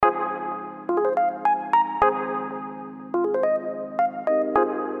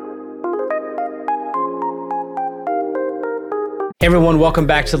Hey everyone, welcome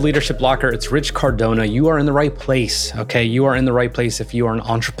back to the Leadership Locker. It's Rich Cardona. You are in the right place, okay? You are in the right place if you are an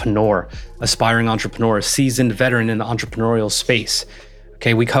entrepreneur, aspiring entrepreneur, a seasoned veteran in the entrepreneurial space.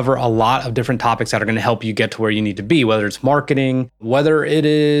 Okay, we cover a lot of different topics that are going to help you get to where you need to be, whether it's marketing, whether it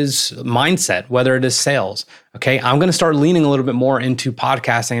is mindset, whether it is sales. Okay, I'm going to start leaning a little bit more into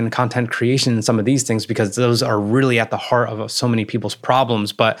podcasting and content creation and some of these things because those are really at the heart of so many people's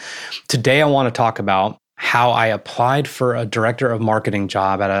problems. But today I want to talk about how I applied for a director of marketing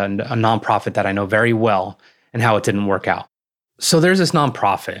job at a nonprofit that I know very well and how it didn't work out. So there's this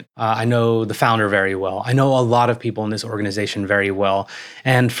nonprofit. I know the founder very well. I know a lot of people in this organization very well.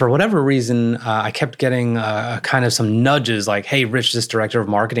 And for whatever reason, I kept getting kind of some nudges like, hey, Rich, this director of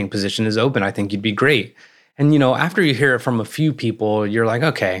marketing position is open. I think you'd be great. And, after you hear it from a few people, you're like,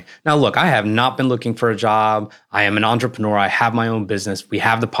 okay, now look, I have not been looking for a job. I am an entrepreneur. I have my own business. We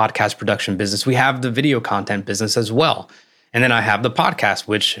have the podcast production business. We have the video content business as well. And then I have the podcast,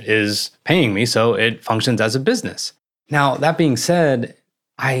 which is paying me. So it functions as a business. Now, that being said,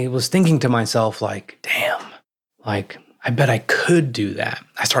 I was thinking to myself, like, damn, like, I bet I could do that.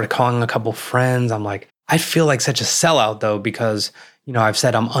 I started calling a couple friends. I'm like, I feel like such a sellout though, because, I've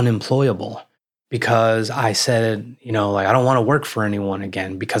said I'm unemployable. Because I said, I don't want to work for anyone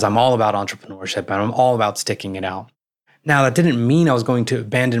again because I'm all about entrepreneurship and I'm all about sticking it out. Now, that didn't mean I was going to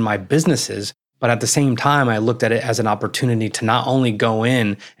abandon my businesses, but at the same time, I looked at it as an opportunity to not only go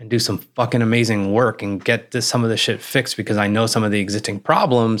in and do some fucking amazing work and get some of the shit fixed because I know some of the existing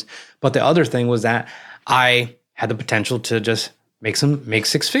problems, but the other thing was that I had the potential to just make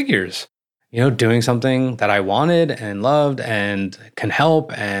six figures. Doing something that I wanted and loved and can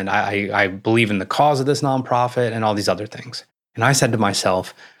help. And I believe in the cause of this nonprofit and all these other things. And I said to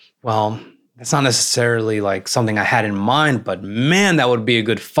myself, well, that's not necessarily like something I had in mind, but man, that would be a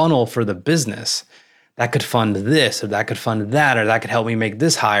good funnel for the business. That could fund this, or that could fund that, or that could help me make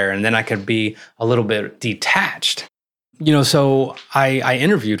this higher. And then I could be a little bit detached. So I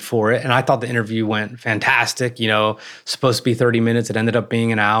interviewed for it and I thought the interview went fantastic, supposed to be 30 minutes. It ended up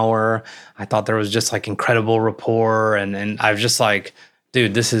being an hour. I thought there was just like incredible rapport. And I was just like,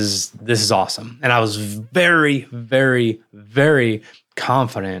 dude, this is awesome. And I was very, very, very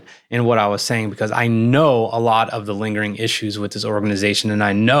confident in what I was saying because I know a lot of the lingering issues with this organization and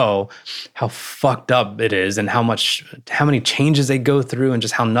I know how fucked up it is and how many changes they go through and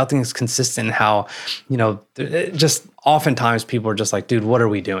just how nothing is consistent and how, just oftentimes people are just like, dude, what are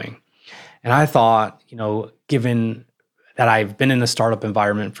we doing? And I thought, given that I've been in a startup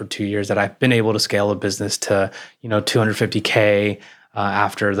environment for 2 years, that I've been able to scale a business to, 250K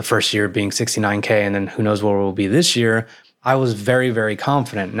after the first year being 69K and then who knows where we'll be this year, I was very, very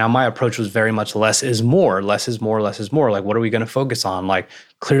confident. Now, my approach was very much less is more, less is more, less is more. Like, what are we going to focus on? Like,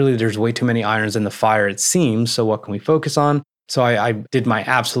 clearly there's way too many irons in the fire, it seems. So what can we focus on? So I did my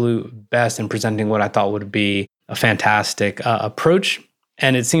absolute best in presenting what I thought would be a fantastic approach.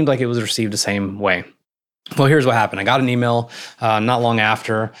 And it seemed like it was received the same way. Well, here's what happened. I got an email not long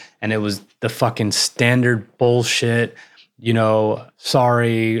after, and it was the fucking standard bullshit,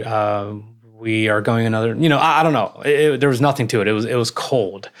 sorry, we are going another, I don't know. There was nothing to it. It was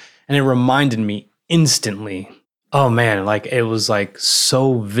cold. And it reminded me instantly, oh man, like it was like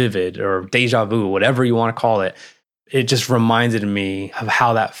so vivid or deja vu, whatever you want to call it. It just reminded me of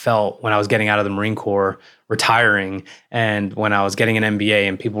how that felt when I was getting out of the Marine Corps, retiring, and when I was getting an MBA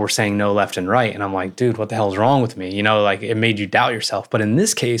and people were saying no left and right. And I'm like, dude, what the hell is wrong with me? Like it made you doubt yourself. But in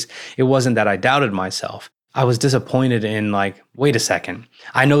this case, it wasn't that I doubted myself. I was disappointed in like, wait a second.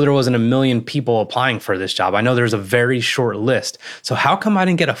 I know there wasn't a million people applying for this job. I know there's a very short list. So how come I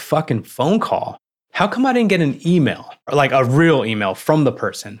didn't get a fucking phone call? How come I didn't get an email, like a real email from the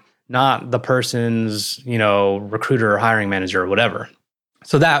person, not the person's, recruiter or hiring manager or whatever?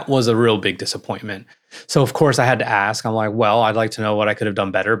 So that was a real big disappointment. So of course I had to ask, I'm like, well, I'd like to know what I could have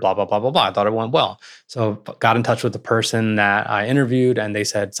done better, blah, blah, blah, blah, blah. I thought it went well. So got in touch with the person that I interviewed and they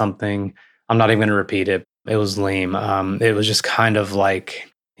said something, I'm not even going to repeat it. It was lame. It was just kind of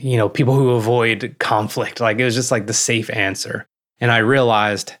like, people who avoid conflict. Like it was just like the safe answer. And I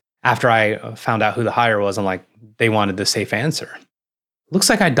realized after I found out who the hire was, I'm like, they wanted the safe answer. Looks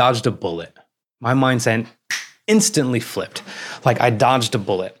like I dodged a bullet. My mindset instantly flipped. Like I dodged a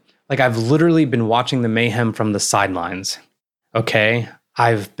bullet. Like I've literally been watching the mayhem from the sidelines. Okay.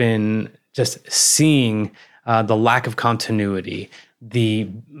 I've been just seeing the lack of continuity, the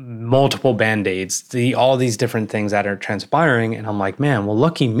multiple band-aids, all these different things that are transpiring. And I'm like, man, well,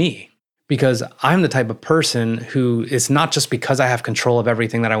 lucky me, because I'm the type of person who it's not just because I have control of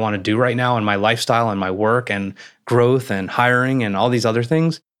everything that I want to do right now in my lifestyle and my work and growth and hiring and all these other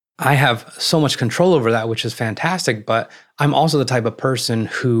things. I have so much control over that, which is fantastic. But I'm also the type of person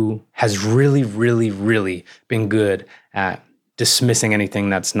who has really, really, really been good at dismissing anything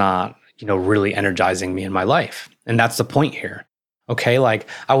that's not, really energizing me in my life. And that's the point here. Okay, like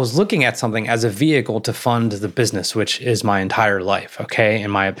I was looking at something as a vehicle to fund the business, which is my entire life, okay,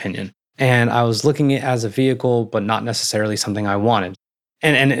 in my opinion. And I was looking at it as a vehicle, but not necessarily something I wanted.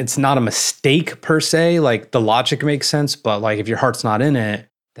 And it's not a mistake per se, like the logic makes sense, but like if your heart's not in it,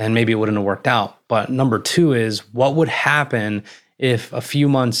 then maybe it wouldn't have worked out. But number two is what would happen if a few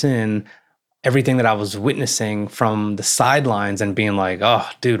months in, everything that I was witnessing from the sidelines and being like, oh,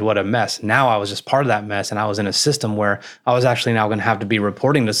 dude, what a mess. Now I was just part of that mess. And I was in a system where I was actually now going to have to be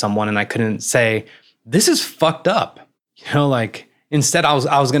reporting to someone. And I couldn't say, this is fucked up. Instead I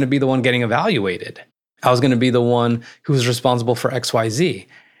was going to be the one getting evaluated. I was going to be the one who was responsible for XYZ.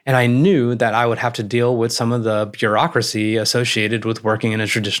 And I knew that I would have to deal with some of the bureaucracy associated with working in a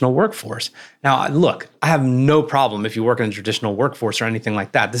traditional workforce. Now, look, I have no problem if you work in a traditional workforce or anything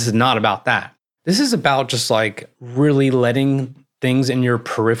like that. This is not about that. This is about just like really letting things in your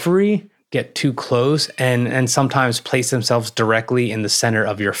periphery get too close and sometimes place themselves directly in the center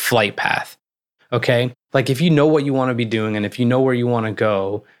of your flight path. Okay? Like if you know what you want to be doing and if you know where you want to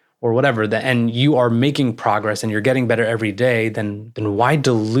go, or whatever, and you are making progress and you're getting better every day, then why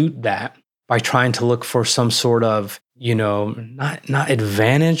dilute that by trying to look for some sort of, not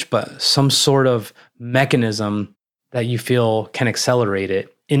advantage, but some sort of mechanism that you feel can accelerate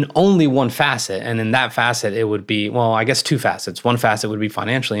it in only one facet. And in that facet, it would be, well, I guess two facets. One facet would be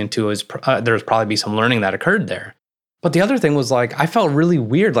financially, and two is there's probably be some learning that occurred there. But the other thing was like, I felt really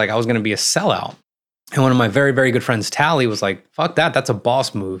weird, like I was going to be a sellout. And one of my very, very good friends, Tally, was like, fuck that, that's a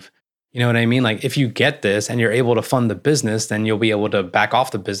boss move. You know what I mean? Like if you get this and you're able to fund the business, then you'll be able to back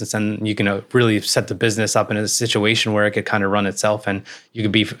off the business and you can really set the business up in a situation where it could kind of run itself and you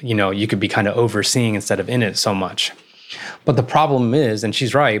could be kind of overseeing instead of in it so much. But the problem is, and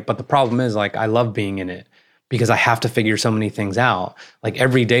she's right, but the problem is like, I love being in it because I have to figure so many things out. Like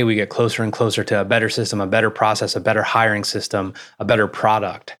every day we get closer and closer to a better system, a better process, a better hiring system, a better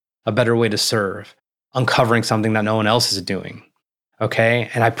product, a better way to serve, uncovering something that no one else is doing. Okay.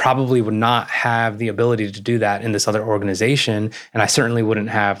 And I probably would not have the ability to do that in this other organization. And I certainly wouldn't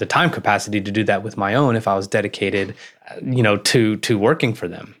have the time capacity to do that with my own if I was dedicated, to working for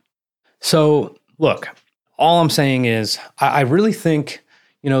them. So look, all I'm saying is I really think,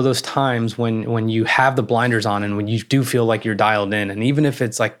 those times when you have the blinders on and when you do feel like you're dialed in, and even if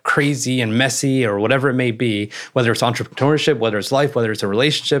it's like crazy and messy or whatever it may be, whether it's entrepreneurship, whether it's life, whether it's a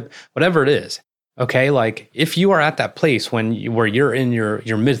relationship, whatever it is. Okay, like if you are at that place where you're in your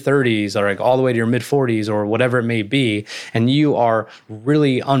mid 30s or like all the way to your mid 40s or whatever it may be, and you are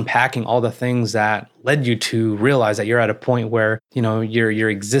really unpacking all the things that led you to realize that you're at a point where your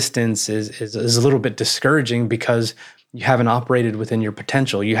existence is a little bit discouraging because you haven't operated within your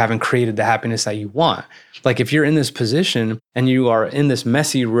potential. You haven't created the happiness that you want. Like if you're in this position and you are in this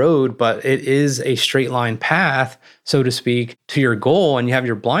messy road, but it is a straight line path, so to speak, to your goal, and you have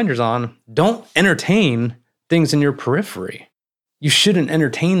your blinders on, don't entertain things in your periphery. You shouldn't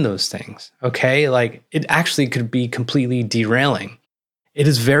entertain those things, okay? Like it actually could be completely derailing. It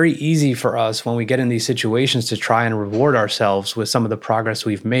is very easy for us when we get in these situations to try and reward ourselves with some of the progress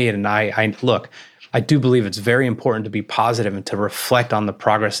we've made. And I do believe it's very important to be positive and to reflect on the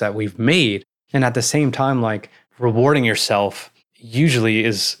progress that we've made. And at the same time, like rewarding yourself usually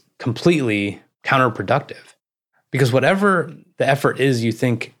is completely counterproductive because whatever the effort is you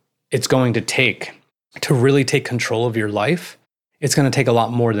think it's going to take to really take control of your life, it's going to take a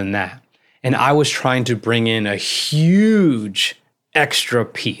lot more than that. And I was trying to bring in a huge extra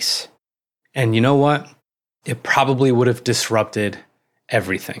piece. And you know what? It probably would have disrupted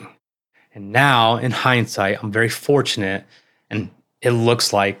everything. And now, in hindsight, I'm very fortunate, and it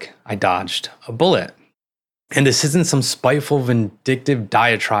looks like I dodged a bullet. And this isn't some spiteful, vindictive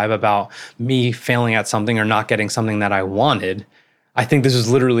diatribe about me failing at something or not getting something that I wanted. I think this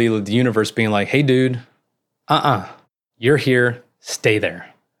is literally the universe being like, hey, dude, you're here, stay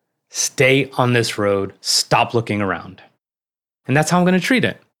there. Stay on this road, stop looking around. And that's how I'm going to treat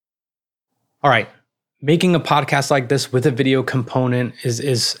it. All right. Making a podcast like this with a video component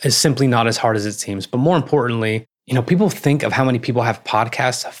is simply not as hard as it seems. But more importantly, people think of how many people have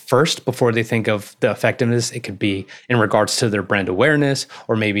podcasts first before they think of the effectiveness. It could be in regards to their brand awareness,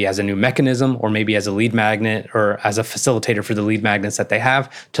 or maybe as a new mechanism, or maybe as a lead magnet, or as a facilitator for the lead magnets that they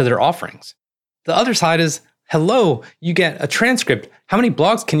have to their offerings. The other side is, hello, you get a transcript. How many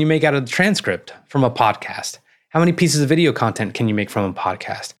blogs can you make out of the transcript from a podcast? How many pieces of video content can you make from a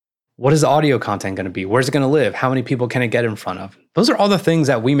podcast? What is the audio content going to be? Where's it going to live? How many people can it get in front of? Those are all the things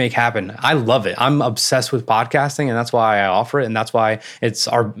that we make happen. I love it. I'm obsessed with podcasting, and that's why I offer it. And that's why it's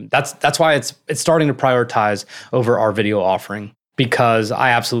starting to prioritize over our video offering, because I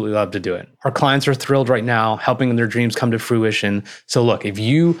absolutely love to do it. Our clients are thrilled right now, helping their dreams come to fruition. So look, if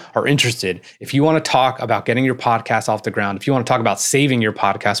you are interested, if you want to talk about getting your podcast off the ground, if you want to talk about saving your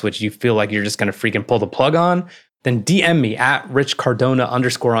podcast, which you feel like you're just going to freaking pull the plug on, then DM me at richcardona_ on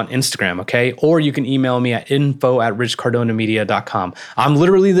Instagram, okay? Or you can email me at info@richcardonamedia.com. I'm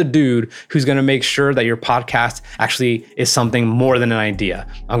literally the dude who's gonna make sure that your podcast actually is something more than an idea.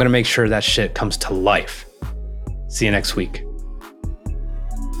 I'm gonna make sure that shit comes to life. See you next week.